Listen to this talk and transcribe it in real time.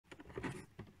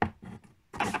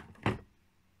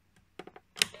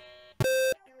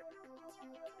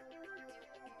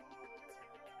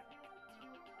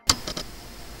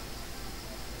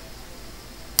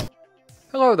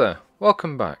Hello there,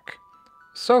 welcome back.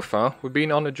 So far, we've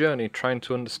been on a journey trying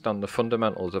to understand the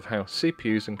fundamentals of how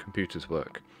CPUs and computers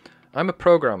work. I'm a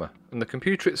programmer, and the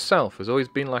computer itself has always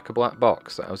been like a black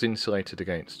box that I was insulated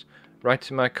against,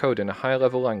 writing my code in a higher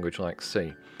level language like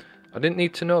C. I didn't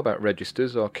need to know about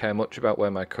registers or care much about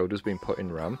where my code was being put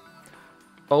in RAM,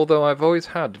 although I've always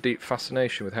had a deep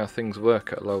fascination with how things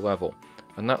work at a low level,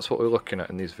 and that's what we're looking at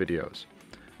in these videos.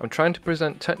 I'm trying to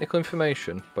present technical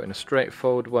information, but in a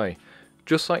straightforward way,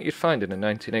 just like you'd find in a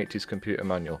 1980s computer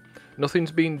manual.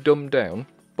 Nothing's being dumbed down,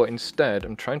 but instead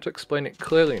I'm trying to explain it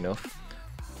clearly enough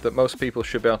that most people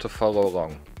should be able to follow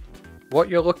along. What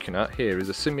you're looking at here is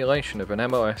a simulation of an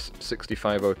MOS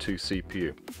 6502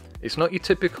 CPU. It's not your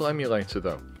typical emulator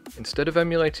though. Instead of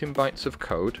emulating bytes of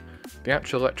code, the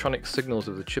actual electronic signals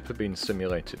of the chip are being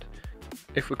simulated.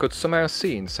 If we could somehow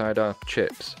see inside our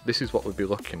chips, this is what we'd be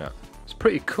looking at. It's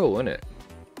pretty cool, isn't it?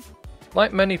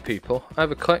 Like many people, I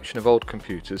have a collection of old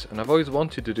computers and I've always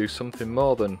wanted to do something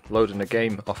more than loading a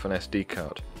game off an SD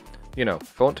card. You know,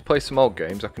 if I want to play some old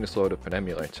games I can just load up an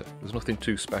emulator, there's nothing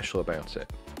too special about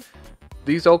it.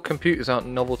 These old computers aren't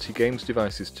novelty games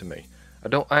devices to me. I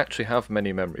don't actually have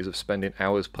many memories of spending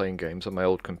hours playing games on my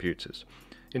old computers.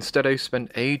 Instead I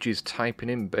spent ages typing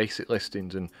in basic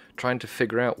listings and trying to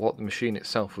figure out what the machine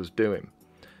itself was doing.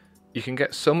 You can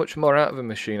get so much more out of a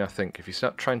machine I think if you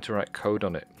start trying to write code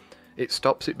on it. It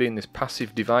stops it being this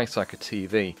passive device like a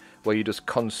TV, where you just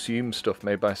consume stuff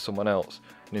made by someone else,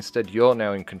 and instead you're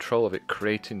now in control of it,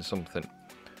 creating something.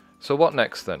 So what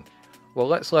next then? Well,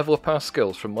 let's level up our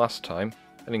skills from last time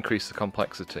and increase the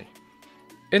complexity.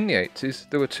 In the 80s,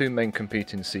 there were two main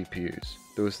competing CPUs.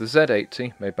 There was the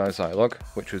Z80 made by Zilog,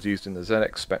 which was used in the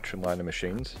ZX Spectrum line of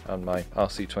machines, and my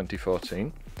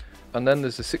RC2014. And then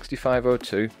there's the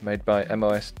 6502 made by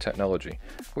MOS Technology,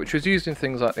 which was used in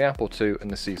things like the Apple II and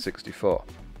the C64.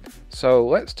 So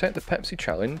let's take the Pepsi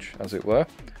challenge, as it were,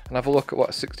 and have a look at what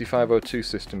a 6502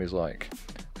 system is like,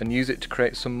 and use it to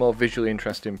create some more visually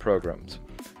interesting programs.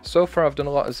 So far I've done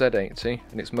a lot of Z80,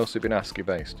 and it's mostly been ASCII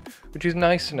based, which is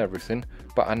nice and everything,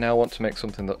 but I now want to make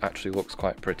something that actually looks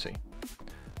quite pretty.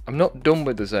 I'm not done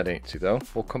with the Z80 though,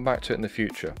 we'll come back to it in the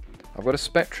future. I've got a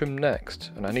Spectrum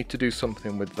next, and I need to do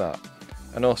something with that.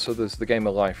 And also there's the Game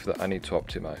of Life that I need to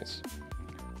optimise.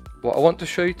 What I want to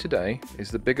show you today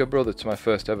is the bigger brother to my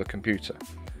first ever computer.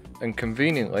 And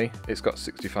conveniently, it's got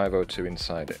 6502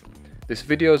 inside it. This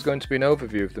video is going to be an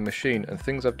overview of the machine and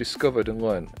things I've discovered and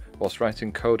learned whilst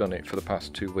writing code on it for the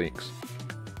past 2 weeks.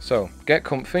 So, get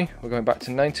comfy, we're going back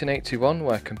to 1981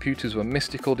 where computers were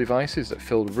mystical devices that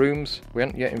filled rooms, we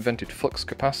hadn't yet invented flux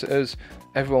capacitors,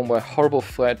 everyone wore horrible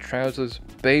flared trousers,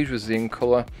 beige was the in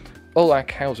colour, all our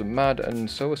cows were mad and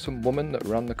so was some woman that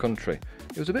ran the country.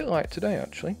 It was a bit like today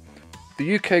actually.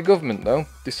 The UK government though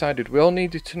decided we all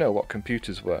needed to know what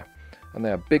computers were, and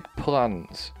they had big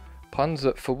plans. Plans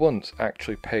that for once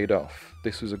actually paid off.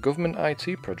 This was a government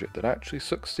IT project that actually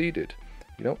succeeded.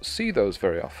 You don't see those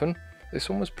very often. This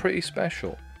one was pretty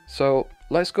special. So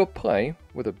let's go play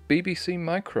with a BBC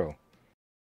Micro.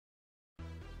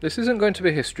 This isn't going to be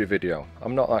a history video,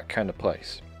 I'm not that kind of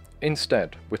place.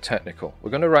 Instead, we're technical.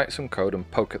 We're going to write some code and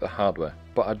poke at the hardware,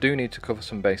 but I do need to cover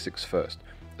some basics first,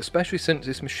 especially since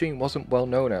this machine wasn't well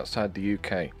known outside the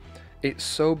UK. It's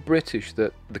so British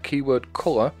that the keyword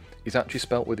colour is actually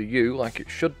spelt with a U like it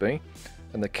should be,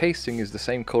 and the casing is the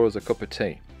same colour as a cup of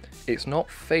tea. It's not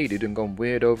faded and gone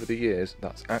weird over the years,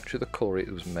 that's actually the colour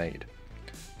it was made.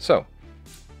 So,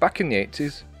 back in the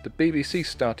 80s, the BBC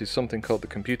started something called the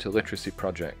Computer Literacy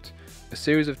Project, a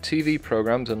series of TV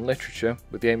programmes and literature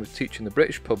with the aim of teaching the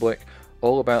British public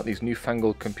all about these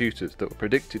newfangled computers that were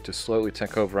predicted to slowly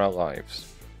take over our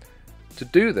lives. To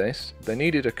do this, they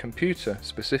needed a computer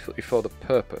specifically for the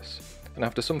purpose, and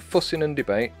after some fussing and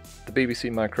debate, the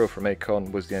BBC Micro from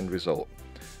Acorn was the end result.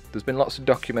 There's been lots of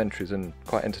documentaries and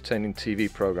quite entertaining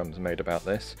TV programmes made about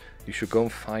this. You should go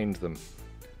and find them.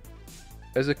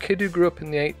 As a kid who grew up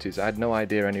in the 80s, I had no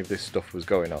idea any of this stuff was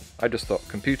going on. I just thought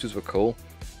computers were cool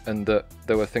and that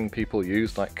they were a thing people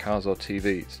used like cars or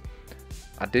TVs.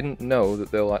 I didn't know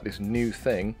that they were like this new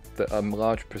thing that a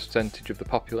large percentage of the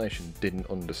population didn't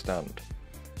understand.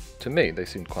 To me, they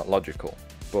seemed quite logical,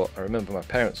 but I remember my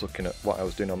parents looking at what I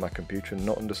was doing on my computer and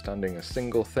not understanding a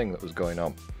single thing that was going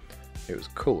on. It was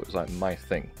cool, it was like my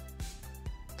thing.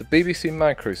 The BBC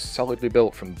Micro is solidly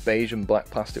built from beige and black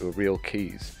plastic with real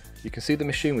keys. You can see the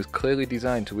machine was clearly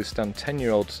designed to withstand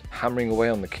 10-year-olds hammering away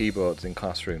on the keyboards in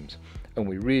classrooms, and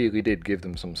we really did give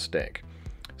them some stick.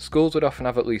 Schools would often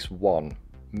have at least one,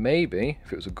 maybe,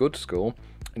 if it was a good school,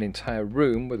 an entire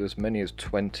room with as many as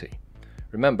 20.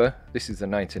 Remember, this is the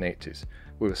 1980s.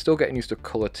 We were still getting used to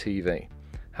colour TV.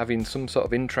 having some sort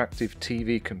of interactive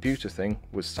TV computer thing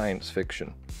was science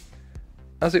fiction.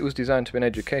 As it was designed to be an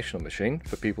educational machine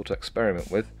for people to experiment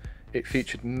with, it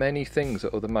featured many things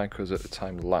that other micros at the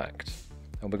time lacked,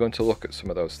 and we're going to look at some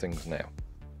of those things now.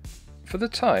 For the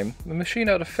time, the machine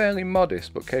had a fairly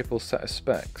modest but capable set of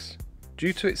specs.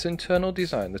 Due to its internal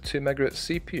design, the 2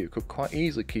 MHz CPU could quite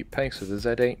easily keep pace with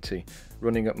the Z80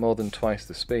 running at more than twice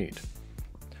the speed.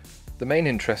 The main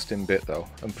interesting bit though,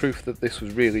 and proof that this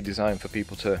was really designed for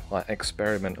people to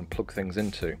experiment and plug things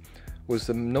into, was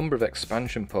the number of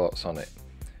expansion ports on it.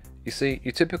 You see,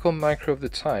 your typical micro of the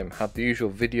time had the usual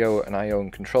video and I/O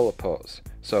and controller ports,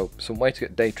 so some way to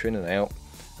get data in and out,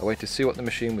 a way to see what the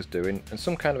machine was doing, and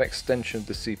some kind of extension of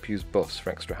the CPU's bus for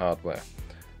extra hardware,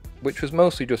 which was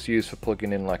mostly just used for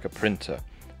plugging in like a printer,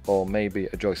 or maybe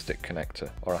a joystick connector,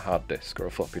 or a hard disk, or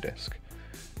a floppy disk.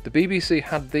 The BBC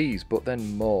had these, but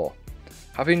then more.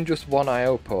 Having just one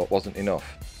I/O port wasn't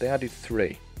enough, they added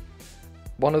 3.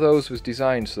 One of those was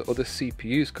designed so that other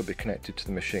CPUs could be connected to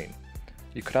the machine.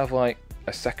 You could have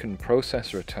a second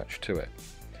processor attached to it.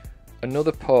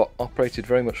 Another port operated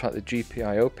very much like the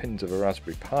GPIO pins of a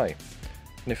Raspberry Pi,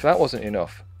 and if that wasn't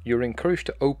enough, you were encouraged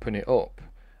to open it up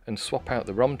and swap out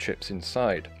the ROM chips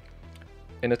inside.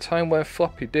 In a time where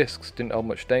floppy disks didn't hold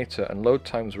much data and load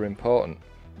times were important,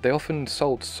 they often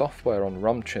sold software on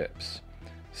ROM chips,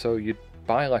 so you'd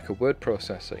buy a word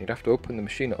processor, you'd have to open the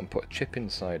machine up and put a chip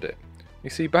inside it. You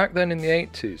see, back then in the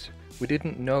 80s, we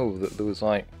didn't know that there was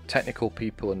technical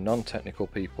people and non-technical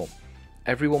people.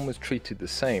 Everyone was treated the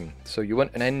same, so you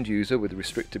weren't an end user with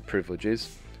restricted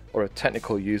privileges, or a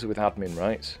technical user with admin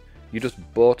rights. You just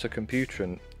bought a computer,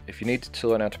 and if you needed to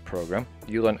learn how to program,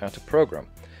 you learned how to program.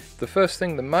 The first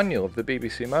thing the manual of the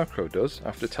BBC Micro does,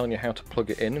 after telling you how to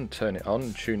plug it in and turn it on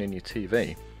and tune in your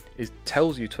TV, is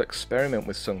tells you to experiment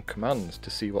with some commands to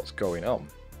see what's going on.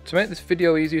 To make this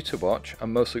video easier to watch,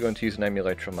 I'm mostly going to use an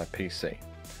emulator on my PC.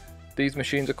 These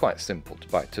machines are quite simple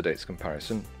by today's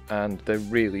comparison, and they're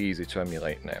really easy to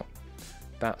emulate now.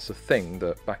 That's a thing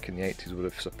that back in the 80s would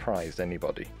have surprised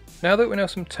anybody. Now that we know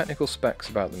some technical specs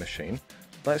about the machine,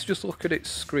 let's just look at its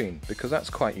screen, because that's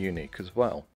quite unique as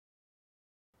well.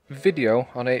 Video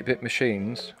on 8-bit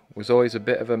machines was always a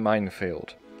bit of a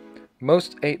minefield.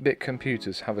 Most 8-bit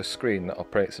computers have a screen that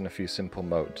operates in a few simple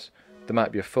modes. There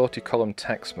might be a 40-column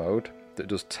text mode that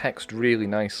does text really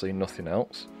nicely and nothing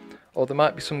else, or there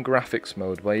might be some graphics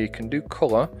mode where you can do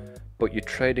colour, but you're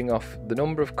trading off the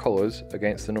number of colours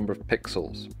against the number of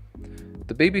pixels.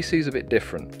 The BBC is a bit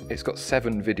different. It's got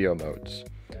 7 video modes.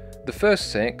 The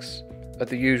first 6 are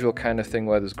the usual kind of thing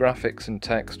where there's graphics and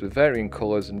text with varying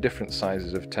colours and different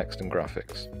sizes of text and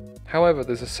graphics. However,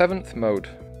 there's a 7th mode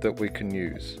that we can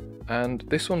use, and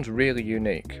this one's really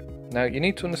unique. Now, you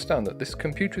need to understand that this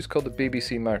computer is called the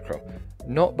BBC Micro,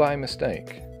 not by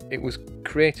mistake. It was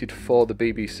created for the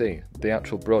BBC, the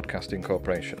actual broadcasting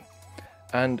corporation,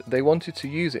 and they wanted to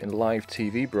use it in live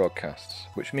TV broadcasts,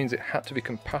 which means it had to be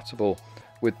compatible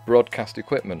with broadcast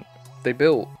equipment. They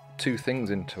built 2 things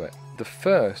into it. The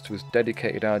first was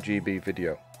dedicated RGB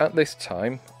video. At this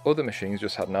time, other machines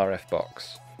just had an RF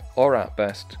box, or at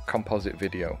best, composite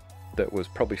video, that was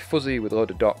probably fuzzy with a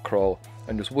load of dot crawl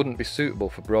and just wouldn't be suitable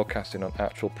for broadcasting on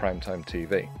actual primetime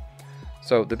TV.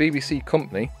 So the BBC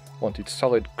company wanted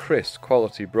solid, crisp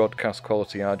quality broadcast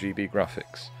quality RGB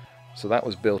graphics, so that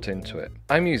was built into it.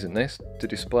 I'm using this to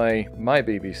display my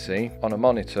BBC on a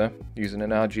monitor using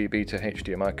an RGB to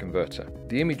HDMI converter.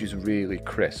 The image is really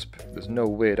crisp, there's no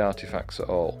weird artifacts at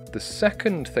all. The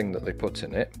second thing that they put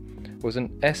in it was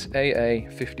an SAA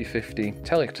 5050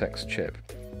 teletext chip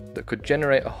that could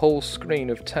generate a whole screen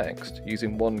of text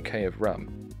using 1K of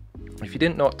RAM. If you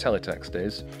didn't know what teletext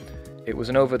is, it was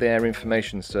an over-the-air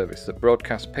information service that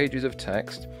broadcast pages of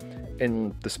text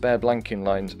in the spare blanking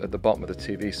lines at the bottom of the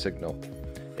TV signal.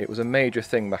 It was a major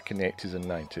thing back in the 80s and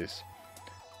 90s.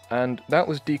 And that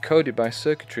was decoded by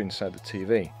circuitry inside the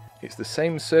TV. It's the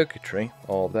same circuitry,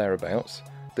 or thereabouts,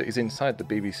 that is inside the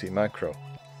BBC Micro.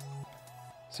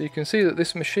 So you can see that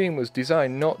this machine was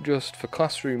designed not just for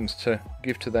classrooms to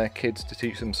give to their kids to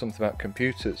teach them something about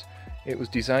computers, it was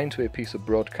designed to be a piece of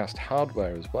broadcast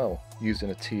hardware as well, used in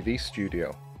a TV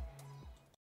studio.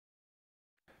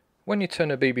 When you turn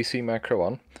a BBC Micro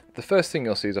on, the first thing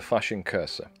you'll see is a flashing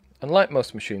cursor, and like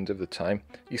most machines of the time,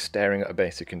 you're staring at a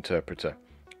basic interpreter.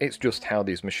 It's just how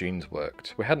these machines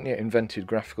worked. We hadn't yet invented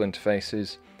graphical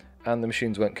interfaces, and the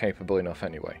machines weren't capable enough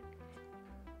anyway.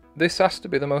 This has to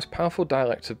be the most powerful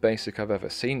dialect of BASIC I've ever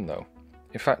seen though.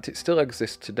 In fact, it still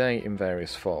exists today in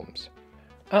various forms.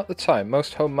 At the time,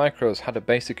 most home micros had a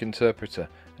basic interpreter,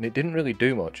 and it didn't really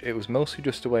do much. It was mostly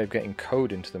just a way of getting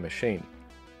code into the machine.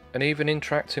 and even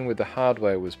interacting with the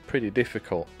hardware was pretty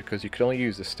difficult because you could only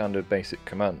use the standard basic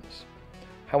commands.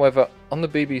 However, on the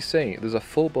BBC there's a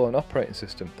full-blown operating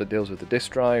system that deals with the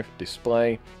disk drive,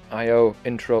 display, I/O,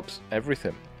 interrupts,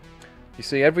 everything. You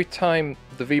see, every time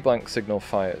the VBlank signal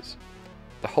fires,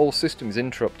 the whole system is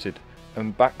interrupted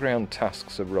and background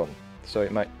tasks are run. So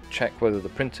it might check whether the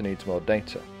printer needs more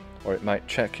data, or it might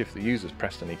check if the user's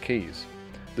pressed any keys.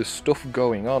 There's stuff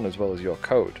going on as well as your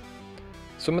code.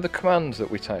 Some of the commands that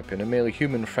we type in are merely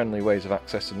human-friendly ways of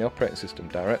accessing the operating system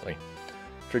directly.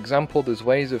 For example, there's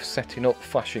ways of setting up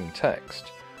flashing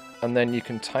text, and then you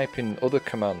can type in other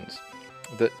commands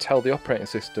that tell the operating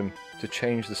system to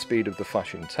change the speed of the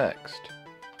flashing text.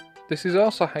 This is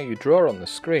also how you draw on the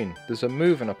screen. There's a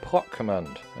move and a plot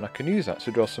command, and I can use that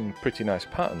to draw some pretty nice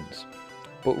patterns.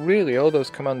 But really all those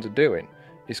commands are doing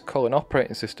is calling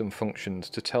operating system functions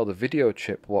to tell the video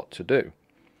chip what to do.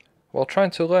 While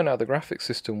trying to learn how the graphics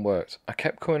system worked, I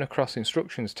kept coming across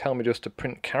instructions telling me just to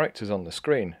print characters on the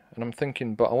screen, and I'm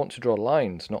thinking, but I want to draw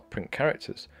lines, not print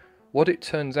characters. What it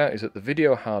turns out is that the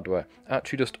video hardware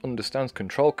actually just understands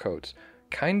control codes,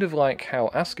 kind of like how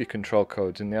ASCII control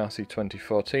codes in the RC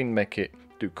 2014 make it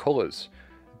do colours.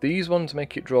 These ones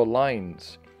make it draw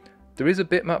lines. There is a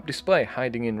bitmap display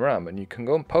hiding in RAM and you can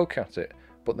go and poke at it,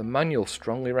 but the manual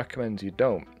strongly recommends you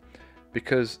don't.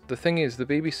 Because the thing is, the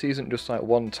BBC isn't just like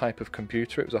one type of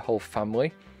computer, it was a whole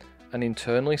family, and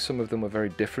internally some of them were very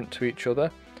different to each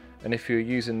other, and if you're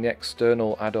using the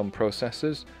external add-on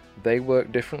processors, they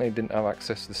work differently, didn't have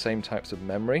access to the same types of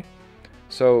memory.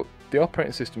 So the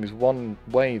operating system is one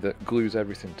way that glues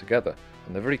everything together,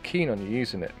 and they're very keen on you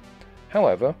using it.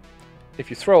 However, if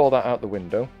you throw all that out the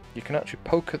window, you can actually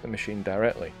poke at the machine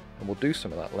directly, and we'll do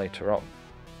some of that later on.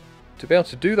 To be able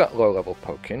to do that low-level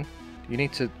poking, you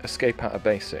need to escape out of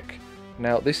BASIC.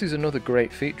 Now this is another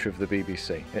great feature of the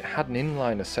BBC. It had an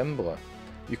inline assembler.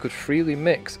 You could freely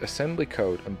mix assembly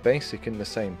code and BASIC in the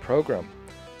same program.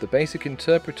 The BASIC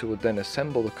interpreter would then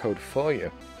assemble the code for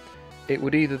you. It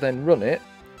would either then run it,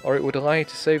 or it would allow you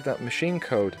to save that machine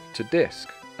code to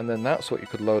disk, and then that's what you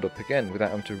could load up again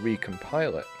without having to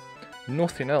recompile it.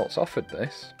 Nothing else offered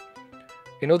this.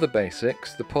 In other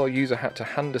BASICs, the poor user had to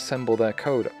hand assemble their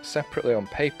code separately on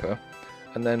paper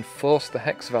and then force the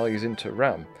hex values into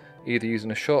RAM, either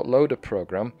using a short loader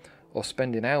program or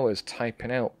spending hours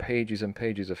typing out pages and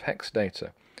pages of hex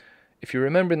data. If you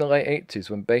remember in the late 80s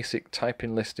when BASIC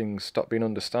typing listings stopped being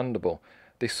understandable,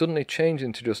 they suddenly changed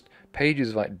into just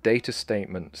pages of like data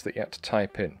statements that you had to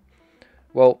type in.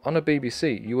 Well, on a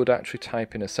BBC you would actually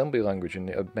type in assembly language and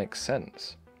it would make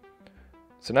sense.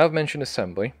 So now I've mentioned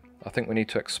assembly, I think we need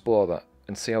to explore that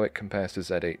and see how it compares to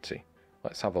Z80.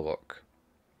 Let's have a look.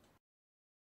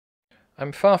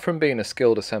 I'm far from being a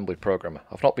skilled assembly programmer.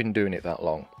 I've not been doing it that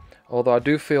long, although I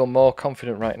do feel more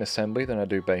confident writing assembly than I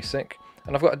do BASIC,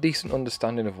 and I've got a decent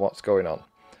understanding of what's going on.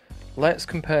 Let's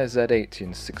compare Z80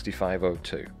 and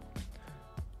 6502.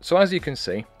 So as you can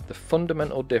see, the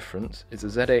fundamental difference is the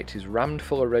Z80 is rammed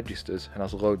full of registers and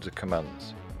has loads of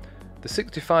commands. The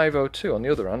 6502 on the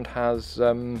other hand has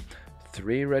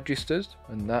 3 registers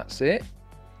and that's it.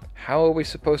 How are we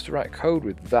supposed to write code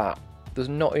with that? There's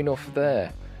not enough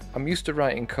there. I'm used to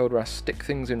writing code where I stick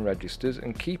things in registers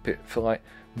and keep it for like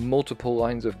multiple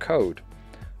lines of code.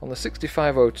 On the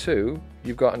 6502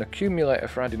 you've got an accumulator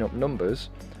for adding up numbers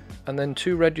and then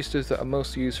 2 registers that are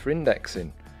mostly used for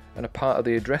indexing and are part of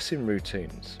the addressing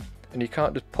routines, and you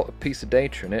can't just put a piece of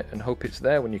data in it and hope it's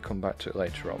there when you come back to it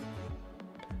later on.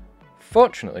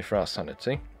 Fortunately for our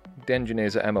sanity, the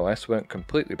engineers at MOS weren't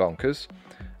completely bonkers.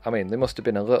 I mean, they must have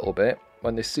been a little bit.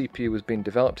 When this CPU was being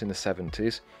developed in the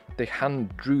 70s, they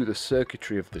hand drew the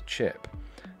circuitry of the chip.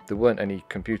 There weren't any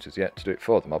computers yet to do it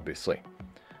for them, obviously.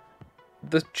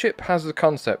 The chip has the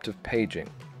concept of paging,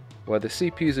 where the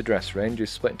CPU's address range is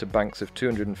split into banks of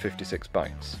 256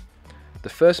 bytes. The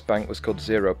first bank was called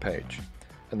 0 page,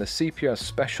 and the CPU has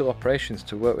special operations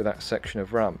to work with that section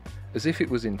of RAM, as if it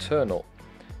was internal.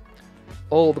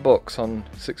 All the books on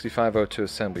 6502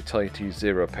 assembly tell you to use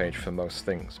 0 page for most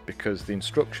things, because the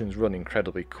instructions run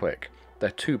incredibly quick.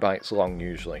 They're 2 bytes long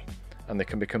usually, and they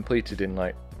can be completed in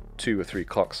like 2 or 3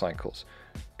 clock cycles,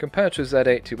 compared to a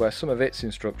Z80 where some of its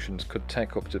instructions could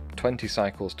take up to 20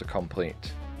 cycles to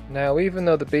complete. Now, even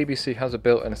though the BBC has a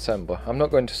built-in assembler, I'm not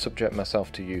going to subject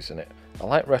myself to using it. I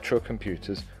like retro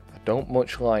computers, I don't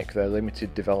much like their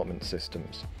limited development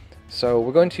systems. So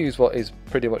we're going to use what is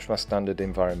pretty much my standard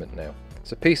environment now.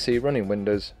 It's a PC running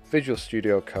Windows, Visual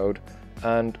Studio Code,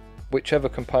 and whichever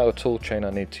compiler toolchain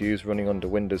I need to use running under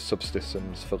Windows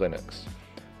subsystems for Linux.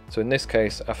 So in this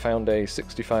case I found a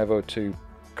 6502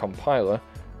 compiler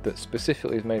that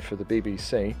specifically is made for the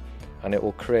BBC, and it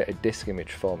will create a disk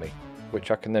image for me,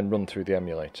 which I can then run through the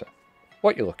emulator.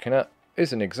 What you're looking at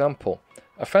is an example.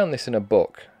 I found this in a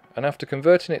book, and after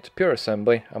converting it to pure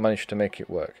assembly, I managed to make it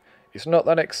work. It's not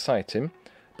that exciting,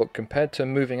 but compared to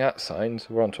moving at signs,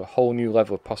 we're onto a whole new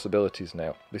level of possibilities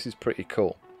now. This is pretty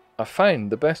cool. I find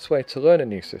the best way to learn a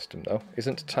new system though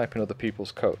isn't to type in other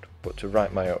people's code, but to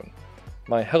write my own.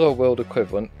 My Hello World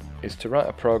equivalent is to write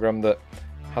a program that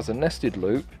has a nested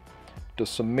loop, does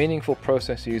some meaningful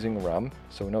process using RAM,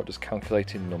 so we're not just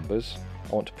calculating numbers.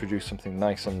 I want to produce something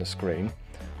nice on the screen,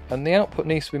 and the output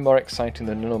needs to be more exciting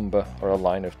than a number or a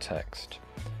line of text.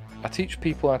 I teach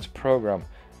people how to program,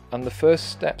 and the first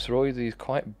steps are always these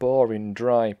quite boring,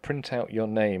 dry, print out your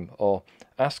name, or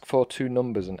ask for two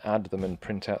numbers and add them and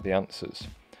print out the answers.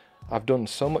 I've done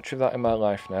so much of that in my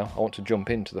life now, I want to jump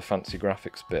into the fancy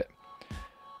graphics bit.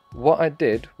 What I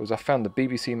did was I found the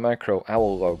BBC Micro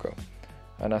owl logo,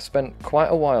 and I spent quite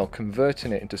a while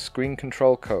converting it into screen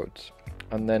control codes,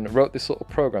 and then wrote this little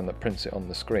program that prints it on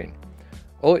the screen.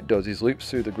 All it does is loops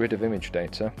through the grid of image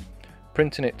data,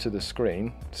 printing it to the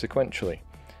screen sequentially.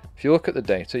 If you look at the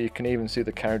data, you can even see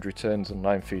the carriage returns and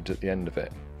line feeds at the end of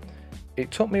it. It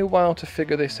took me a while to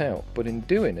figure this out, but in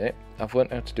doing it, I've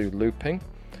learnt how to do looping,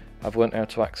 I've learnt how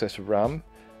to access RAM,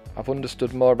 I've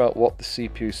understood more about what the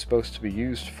CPU is supposed to be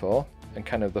used for, and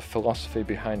kind of the philosophy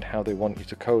behind how they want you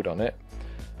to code on it,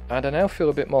 and I now feel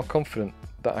a bit more confident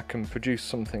that I can produce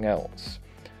something else.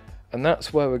 And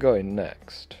that's where we're going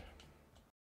next.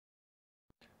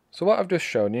 So what I've just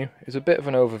shown you is a bit of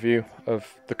an overview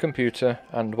of the computer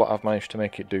and what I've managed to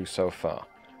make it do so far.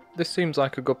 This seems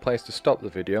like a good place to stop the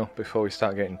video before we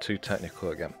start getting too technical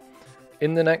again.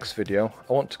 In the next video,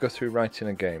 I want to go through writing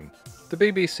a game. The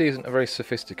BBC isn't a very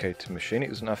sophisticated machine, it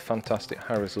doesn't have fantastic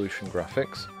high resolution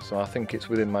graphics, so I think it's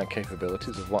within my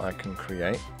capabilities of what I can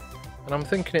create. And I'm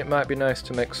thinking it might be nice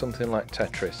to make something like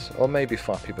Tetris, or maybe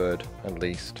Flappy Bird at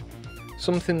least.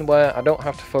 Something where I don't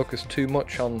have to focus too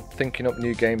much on thinking up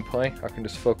new gameplay, I can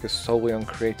just focus solely on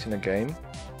creating a game.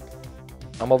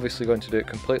 I'm obviously going to do it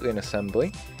completely in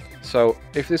assembly, so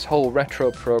if this whole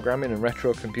retro programming and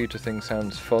retro computer thing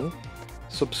sounds fun,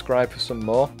 subscribe for some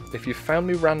more. If you found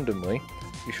me randomly,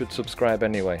 you should subscribe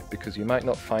anyway, because you might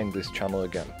not find this channel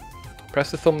again.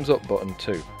 Press the thumbs up button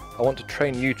too. I want to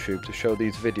train YouTube to show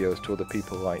these videos to other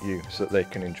people like you so that they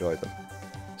can enjoy them.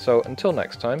 So until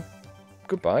next time,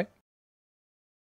 goodbye.